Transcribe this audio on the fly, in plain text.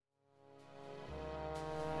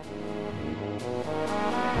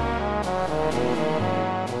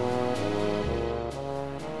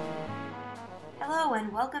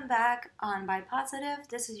welcome back on Bi Positive.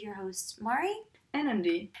 This is your host, Mari. And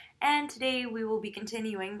Andy. And today we will be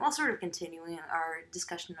continuing our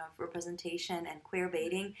discussion of representation and queer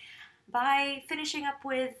baiting by finishing up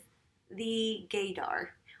with the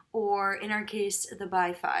gaydar, or in our case, the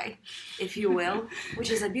bi-fi, if you will, which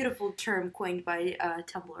is a beautiful term coined by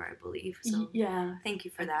Tumblr, I believe. So yeah. Thank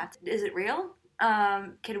you for that. Is it real?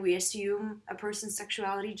 Can we assume a person's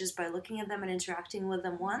sexuality just by looking at them and interacting with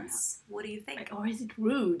them once? What do you think? Or is it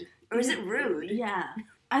rude? Yeah.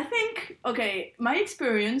 I think, my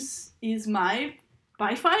experience is my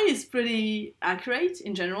bi-fi is pretty accurate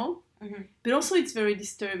in general, but also it's very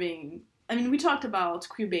disturbing. I mean, we talked about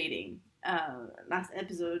queer baiting last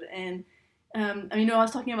episode, and I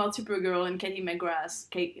was talking about Supergirl and Katie McGrath.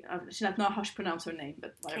 She don't know how she pronounce her name,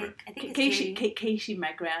 but whatever. I think it's Katie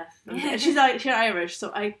McGrath. She's Irish,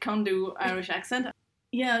 so I can't do Irish accent.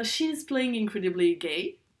 Yeah, she's playing incredibly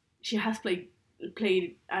gay. She has played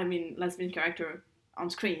lesbian character on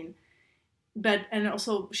screen, and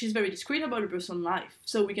also she's very discreet about her personal life,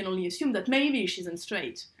 so we can only assume that maybe she's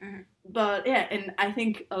straight. But yeah, and I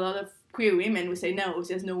think a lot of queer women would say no,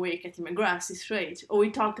 there's no way Katie McGrath is straight. Or we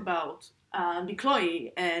talked about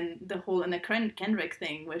Chloe and the whole Anna Kendrick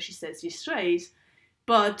thing where she says she's straight,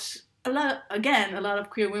 but a lot of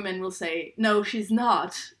queer women will say no, she's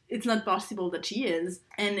not. It's not possible that she is.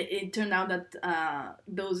 And it turned out that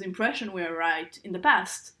those impressions were right in the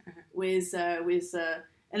past with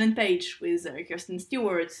Ellen Page, with Kirsten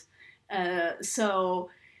Stewart.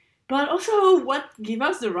 But also what give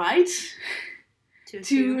us the right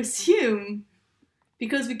to assume,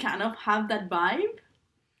 because we kind of have that vibe.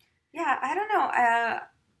 Yeah, I don't know.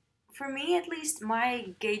 For me, at least,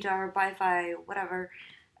 my gaydar, bi-fi, whatever,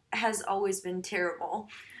 has always been terrible.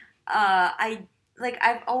 I've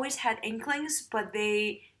always had inklings, but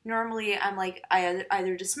I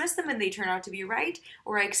either dismiss them and they turn out to be right,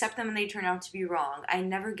 or I accept them and they turn out to be wrong. I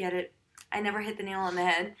never get it. I never hit the nail on the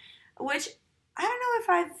head, which I don't know if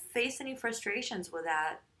I've faced any frustrations with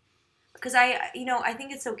that. Because I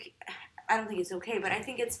think it's okay. I don't think it's okay, but I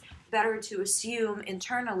think it's better to assume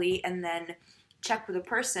internally and then check with a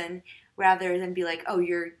person rather than be like, oh,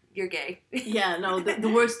 you're gay. Yeah, no, the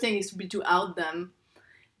worst thing is to out them.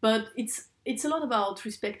 But it's a lot about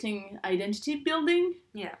respecting identity building.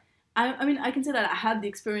 Yeah. I can say that I had the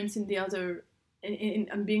experience in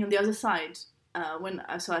being on the other side.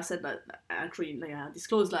 I said that actually I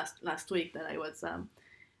disclosed last week that I was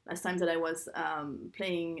last time that I was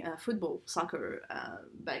playing soccer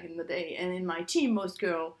back in the day, and in my team most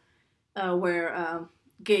girls were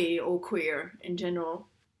gay or queer in general,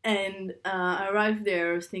 and I arrived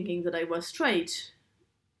there thinking that I was straight,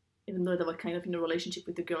 even though I was kind of in a relationship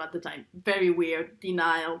with the girl at the time. Very weird,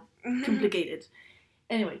 denial, complicated.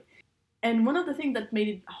 Anyway, and one of the things that made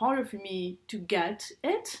it harder for me to get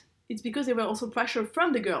it's because there were also pressure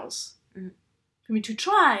from the girls for me to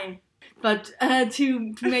try, but there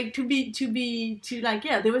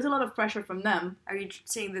was a lot of pressure from them. Are you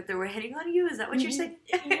saying that they were hitting on you? Is that what you're saying?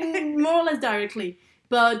 More or less directly.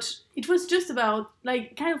 But it was just about,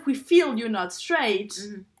 we feel you're not straight,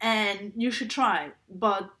 and you should try.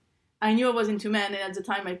 But I knew I was into men, and at the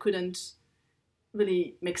time I couldn't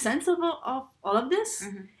really make sense of all of this.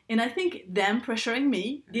 And I think them pressuring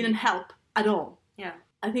me didn't help at all. Yeah.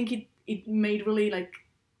 I think it made really, I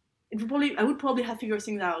would probably have figured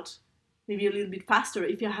things out maybe a little bit faster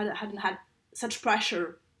if I hadn't had such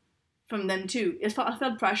pressure from them too. I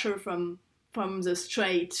felt pressure from the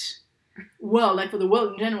straight world, for the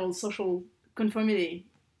world in general, social conformity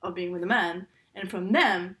of being with a man, and from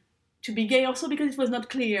them to be gay also because it was not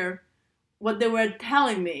clear what they were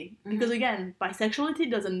telling me. Because again,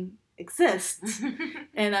 bisexuality doesn't exist,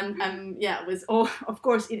 and of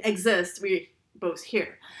course it exists. We both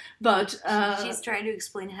here, but she's trying to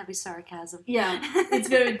explain heavy sarcasm. Yeah, it's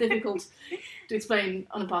very difficult to explain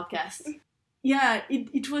on a podcast. Yeah,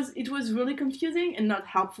 it was really confusing and not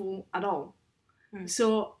helpful at all.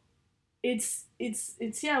 So it's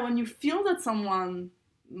when you feel that someone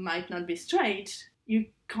might not be straight, you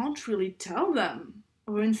can't really tell them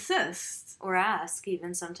or insist or ask.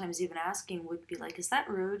 Sometimes even asking would be like, is that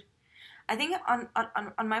rude? I think on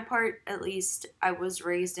my part, at least, I was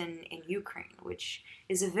raised in Ukraine, which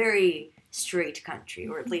is a very straight country,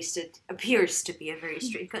 or at least it appears to be a very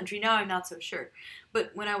straight country. Now I'm not so sure.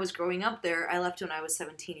 But when I was growing up there, I left when I was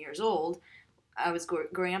 17 years old. I was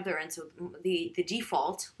growing up there, and so the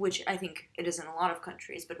default, which I think it is in a lot of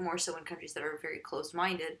countries, but more so in countries that are very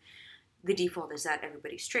closed-minded, the default is that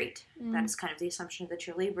everybody's straight. Mm. That is kind of the assumption that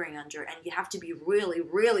you're laboring under, and you have to be really,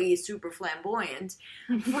 really super flamboyant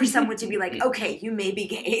for someone to be like, okay, you may be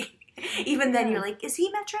gay. Even then, you're like, is he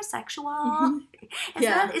metrosexual?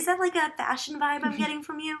 Is that like a fashion vibe I'm getting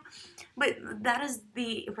from you? But that is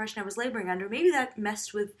the impression I was laboring under. Maybe that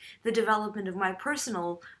messed with the development of my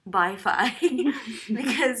personal bi-fi,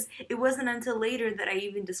 because it wasn't until later that I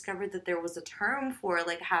even discovered that there was a term for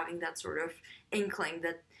like having that sort of inkling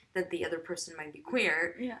that the other person might be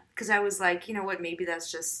queer. Yeah. Because I was like, you know what, maybe I'm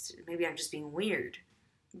just being weird.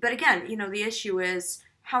 But again, the issue is,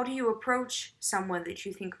 how do you approach someone that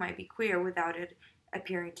you think might be queer without it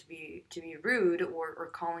appearing to be rude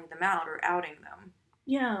or calling them out or outing them?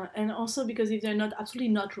 Yeah, and also because if they're absolutely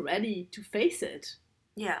not ready to face it.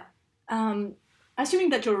 Yeah. Assuming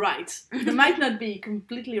that you're right, they might not be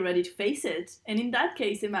completely ready to face it, and in that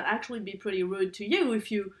case, they might actually be pretty rude to you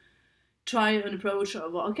if you try an approach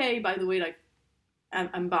of, okay, by the way, like,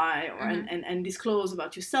 I'm bi, or and disclose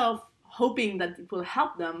about yourself, hoping that it will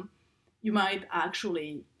help them. You might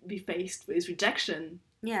actually be faced with rejection.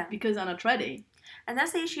 Yeah. Because they're not ready. And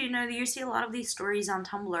that's the issue, you see a lot of these stories on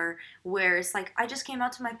Tumblr where it's like, I just came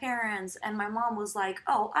out to my parents and my mom was like,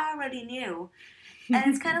 oh, I already knew. And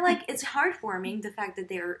it's kind of like, it's heartwarming, the fact that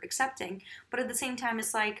they're accepting, but at the same time,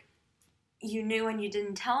 it's like, you knew and you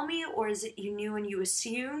didn't tell me, or is it you knew and you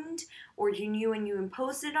assumed, or you knew and you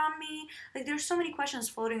imposed it on me? Like, there's so many questions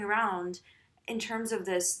floating around in terms of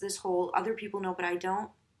this whole other people know but I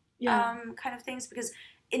don't kind of things, because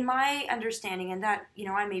in my understanding, and that,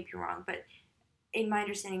 I may be wrong, but in my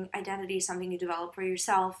understanding, identity is something you develop for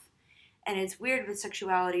yourself, and it's weird with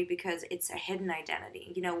sexuality because it's a hidden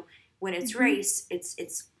identity. When it's race,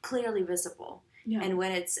 it's clearly visible. Yeah. And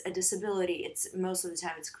when it's a disability, it's most of the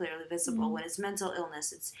time it's clearly visible. When it's mental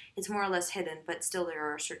illness, it's more or less hidden, but still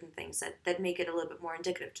there are certain things that make it a little bit more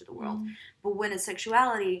indicative to the world. But when it's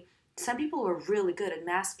sexuality, some people are really good at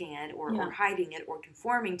masking it or hiding it or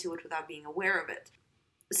conforming to it without being aware of it.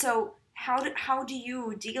 So how do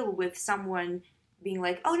you deal with someone being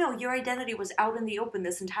like, oh no, your identity was out in the open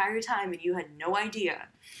this entire time and you had no idea?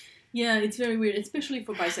 Yeah, it's very weird, especially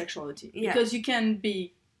for bisexuality. Yeah. Because you can,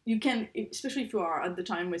 especially if you are at the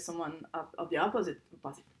time with someone of the opposite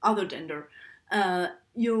other gender,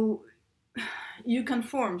 you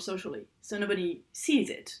conform socially, so nobody sees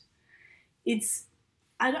it.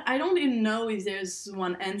 I don't even know if there's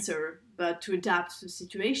one answer, but to adapt to the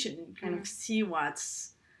situation and kind of see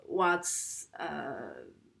what's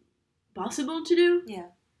possible to do. Yeah.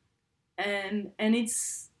 And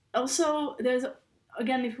it's also, there's,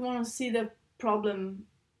 again, if we want to see the problem,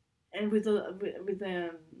 and with the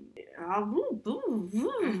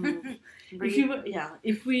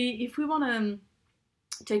if we want to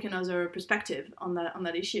take another perspective on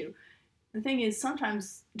that issue, the thing is,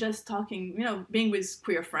 sometimes just talking, being with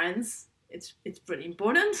queer friends, it's pretty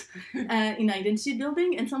important in identity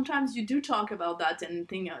building. And sometimes you do talk about that and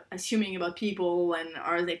assuming about people and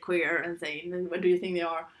are they queer and saying, what do you think they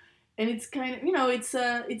are? And it's kind of,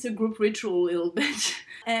 it's a group ritual a little bit.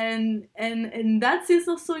 and that is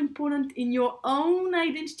also important in your own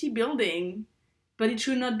identity building, but it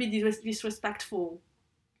should not be disrespectful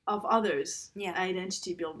of others'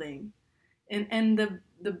 identity building. And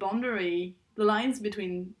the boundary, the lines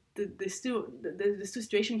between the two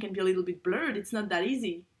situations can be a little bit blurred. It's not that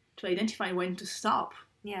easy to identify when to stop.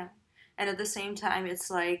 Yeah. And at the same time, it's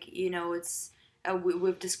like, it's...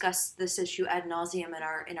 we've discussed this issue ad nauseum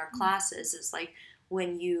in our classes. It's like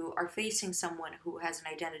when you are facing someone who has an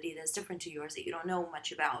identity that's different to yours that you don't know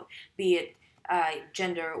much about, be it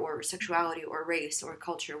gender or sexuality or race or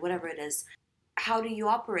culture, whatever it is. How do you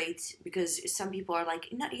operate? Because some people are like,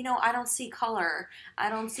 no, I don't see color, I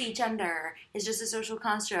don't see gender, it's just a social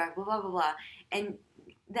construct, blah, blah, blah, blah. And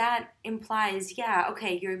that implies,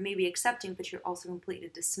 okay, you're maybe accepting, but you're also completely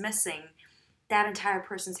dismissing that entire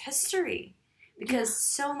person's history. Because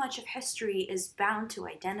so much of history is bound to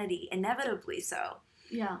identity, inevitably so.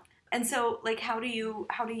 Yeah. And so, like, how do you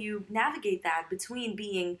navigate that between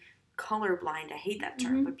being colorblind? I hate that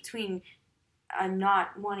term, but between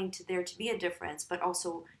not wanting there to be a difference, but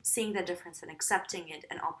also seeing that difference and accepting it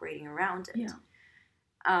and operating around it. Yeah.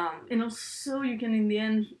 And also, you can, in the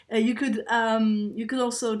end, you could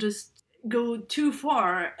also just go too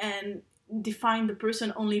far and define the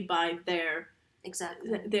person only by their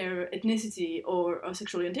ethnicity or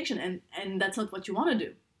sexual orientation, and that's not what you want to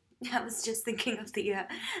do. I was just thinking of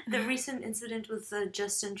the recent incident with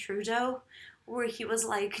Justin Trudeau, where he was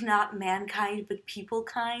like, not mankind but people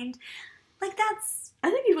kind. Like, that's... I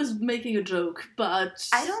think he was making a joke, but...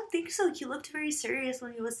 I don't think so. He looked very serious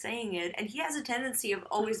when he was saying it, and he has a tendency of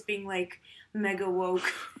always being like, mega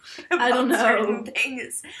woke I don't about know. certain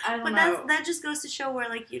things. I don't But know. that just goes to show where,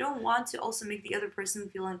 like, you don't want to also make the other person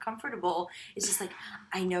feel uncomfortable. It's just like,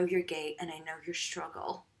 I know you're gay and I know your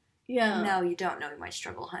struggle. Yeah. No, you don't know my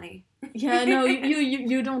struggle, honey. Yeah, no,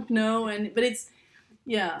 you don't know, but it's,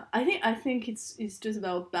 yeah, I think it's just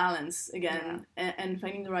about balance again, and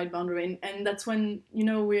finding the right boundary, and that's when, you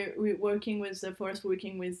know, we're working with for us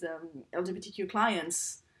working with LGBTQ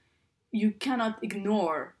clients. You cannot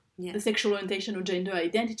ignore the sexual orientation or gender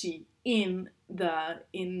identity in the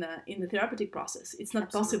therapeutic process. It's not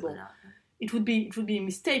Absolutely possible. Not. It would be a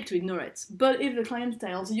mistake to ignore it. But if the client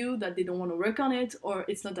tells you that they don't want to work on it, or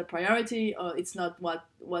it's not a priority, or it's not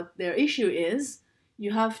what their issue is,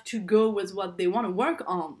 you have to go with what they want to work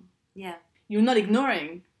on. Yeah. You're not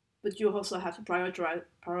ignoring, but you also have to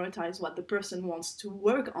prioritize what the person wants to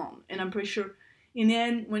work on. And I'm pretty sure, in the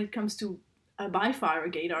end, when it comes to a bi-fi or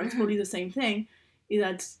gaydar, it's probably the same thing, is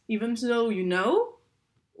that even though you know,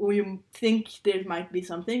 or you think there might be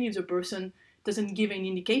something, if the person doesn't give an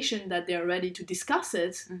indication that they're ready to discuss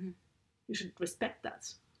it, you should respect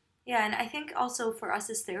that. Yeah, and I think also for us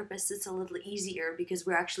as therapists, it's a little easier because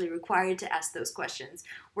we're actually required to ask those questions.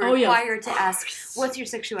 We're required to ask, what's your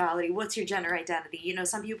sexuality? What's your gender identity? You know,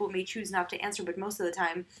 some people may choose not to answer, but most of the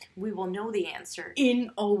time, we will know the answer.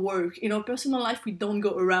 In our work, in our personal life, we don't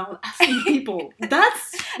go around asking people.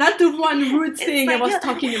 That's the one rude thing like, I was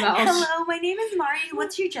talking about. Hello, my name is Mari.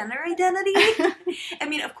 What's your gender identity? I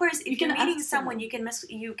mean, of course, if you're meeting someone, you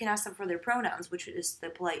can ask them for their pronouns, which is the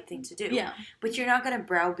polite thing to do. Yeah. But you're not going to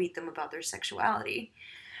browbeat them about their sexuality.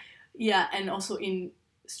 Yeah, and also in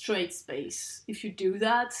straight space, if you do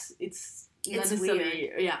that, it's not necessarily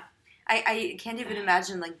weird. Yeah. I can't even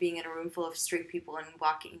imagine like being in a room full of straight people and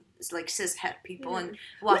walking, like cis-het people, and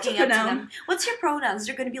walking up to them. What's your pronouns?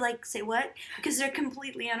 They're going to be like, say what? Because they're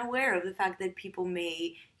completely unaware of the fact that people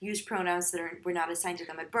may use pronouns that were not assigned to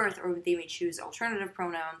them at birth, or they may choose alternative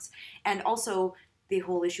pronouns. And also, the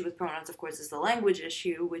whole issue with pronouns, of course, is the language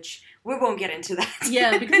issue, which we won't get into that.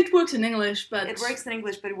 Yeah, because it works in English, but it works in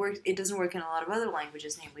English, but it doesn't work in a lot of other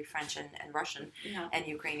languages, namely French and Russian and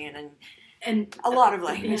Ukrainian and a lot of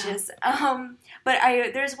languages. Yeah. But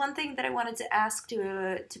there's one thing that I wanted to ask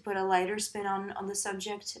to put a lighter spin on the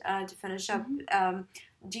subject to finish up.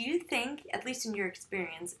 Do you think, at least in your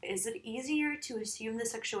experience, is it easier to assume the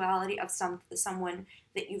sexuality of someone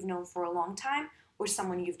that you've known for a long time or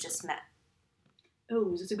someone you've just met?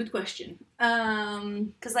 Oh, that's a good question.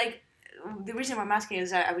 Because, like, the reason why I'm asking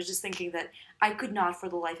is I was just thinking that I could not for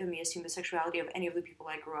the life of me assume the sexuality of any of the people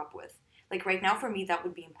I grew up with. Like, right now, for me, that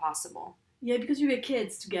would be impossible. Yeah, because you get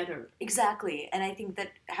kids together. Exactly. And I think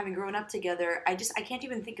that having grown up together, I can't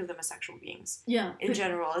even think of them as sexual beings. Yeah. In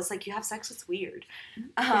general. It's like, you have sex, it's weird.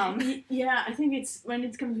 Yeah, I think it's, when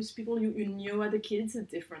it comes to people you knew as a kid, it's a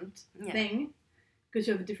different thing. Because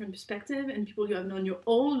you have a different perspective, and people you have known your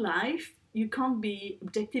whole life, you can't be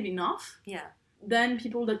objective enough. Yeah. Then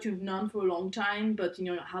people that you've known for a long time, but in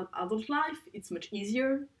your adult life, it's much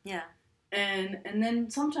easier. Yeah. And then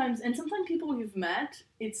sometimes people you've met,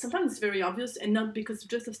 sometimes it's very obvious, and not because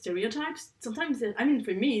just of stereotypes. Sometimes,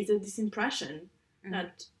 for me, there's this impression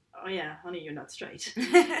that, oh yeah, honey, you're not straight.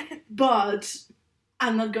 But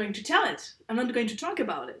I'm not going to tell it. I'm not going to talk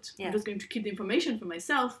about it. Yeah. I'm just going to keep the information for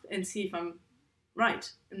myself and see if I'm right.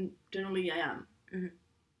 And generally I am. Mm-hmm.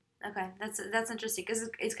 Okay, that's interesting, because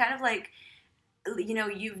it's kind of like, you know,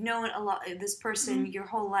 you've known this person your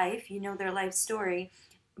whole life, you know their life story,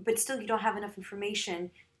 but still you don't have enough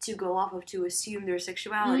information to go off of to assume their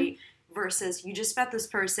sexuality, versus you just met this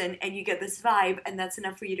person and you get this vibe and that's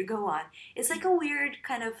enough for you to go on. It's like a weird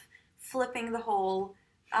kind of flipping the whole...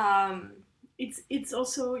 It's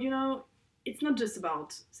also, you know, it's not just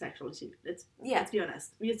about sexuality. Let's be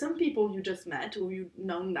honest. We have some people you just met, or you've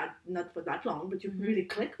known that not for that long, but you really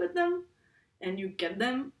click with them, and you get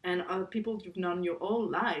them, and other people you've known your whole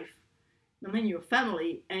life, knowing your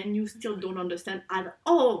family, and you still don't understand at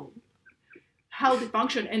all how they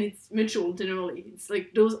function, and it's mutual generally. It's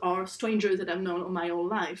like, those are strangers that I've known all my whole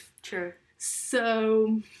life. True.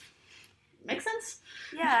 So, makes sense?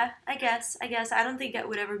 Yeah, I guess. I don't think I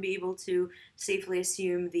would ever be able to safely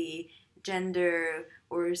assume the gender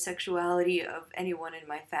or sexuality of anyone in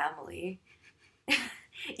my family.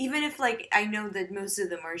 Even if, like, I know that most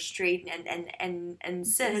of them are straight and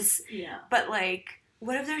cis. Yeah. But, like,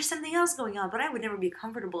 what if there's something else going on? But I would never be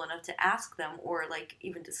comfortable enough to ask them or, like,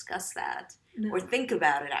 even discuss that. No. Or think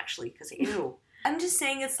about it, actually, because, ew. I'm just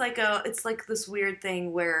saying it's like this weird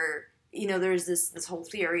thing where, you know, there's this whole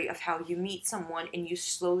theory of how you meet someone and you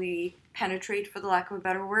slowly penetrate, for the lack of a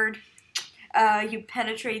better word. You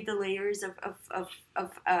penetrate the layers of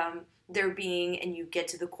their being, and you get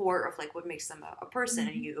to the core of like what makes them a person,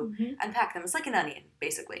 and you unpack them. It's like an onion,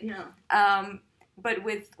 basically. Yeah. But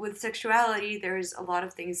with sexuality, there's a lot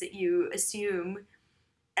of things that you assume,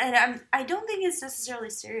 and I don't think it's necessarily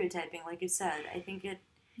stereotyping, like you said. I think it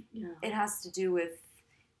has to do with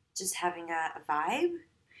just having a vibe.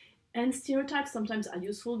 And stereotypes sometimes are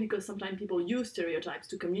useful because sometimes people use stereotypes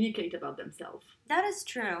to communicate about themselves. That is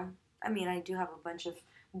true. I mean, I do have a bunch of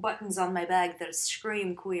buttons on my bag that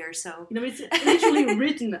scream queer, so... It's literally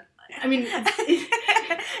written. I mean,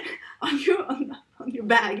 on your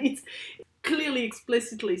bag, it's clearly,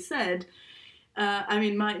 explicitly said.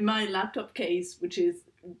 My laptop case, which is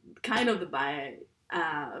kind of the bi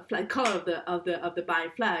flag color of the bi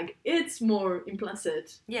flag, it's more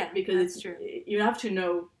implicit. Yeah, because that's true. You have to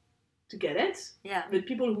know to get it. Yeah. But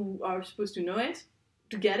people who are supposed to know it,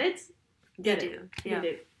 to get it, get it. Yeah.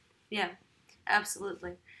 Yeah,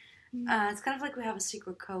 absolutely. It's kind of like we have a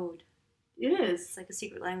secret code. It is. It's like a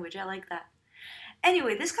secret language. I like that.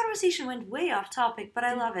 Anyway, this conversation went way off topic, but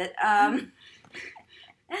I love it.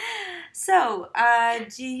 So,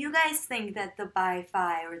 do you guys think that the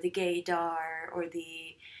bi-fi or the gaydar or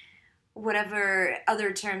the whatever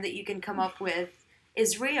other term that you can come up with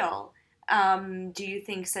is real? Do you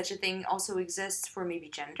think such a thing also exists for maybe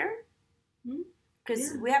gender?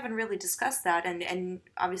 Because we haven't really discussed that, and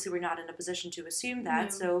obviously we're not in a position to assume that. No.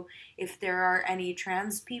 So if there are any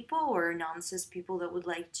trans people or non-cis people that would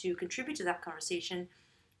like to contribute to that conversation,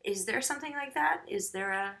 is there something like that? Is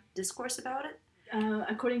there a discourse about it?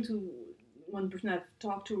 According to one person I've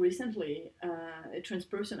talked to recently, a trans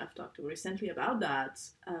person I've talked to recently about that,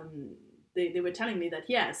 they were telling me that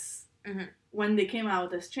yes, when they came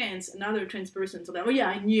out as trans, another trans person told them, oh yeah,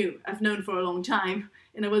 I knew, I've known for a long time,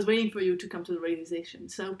 and I was waiting for you to come to the realization.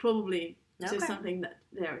 So probably there's something that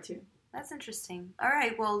there too. That's interesting. All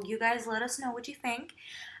right, well, you guys let us know what you think,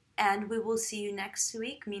 and we will see you next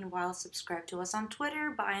week. Meanwhile, subscribe to us on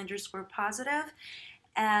Twitter, bi_positive,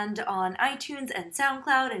 and on iTunes and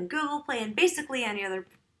SoundCloud and Google Play and basically any other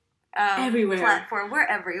everywhere platform. We're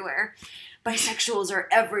everywhere. Bisexuals are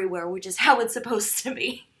everywhere, which is how it's supposed to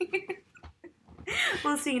be.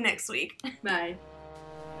 We'll see you next week. Bye.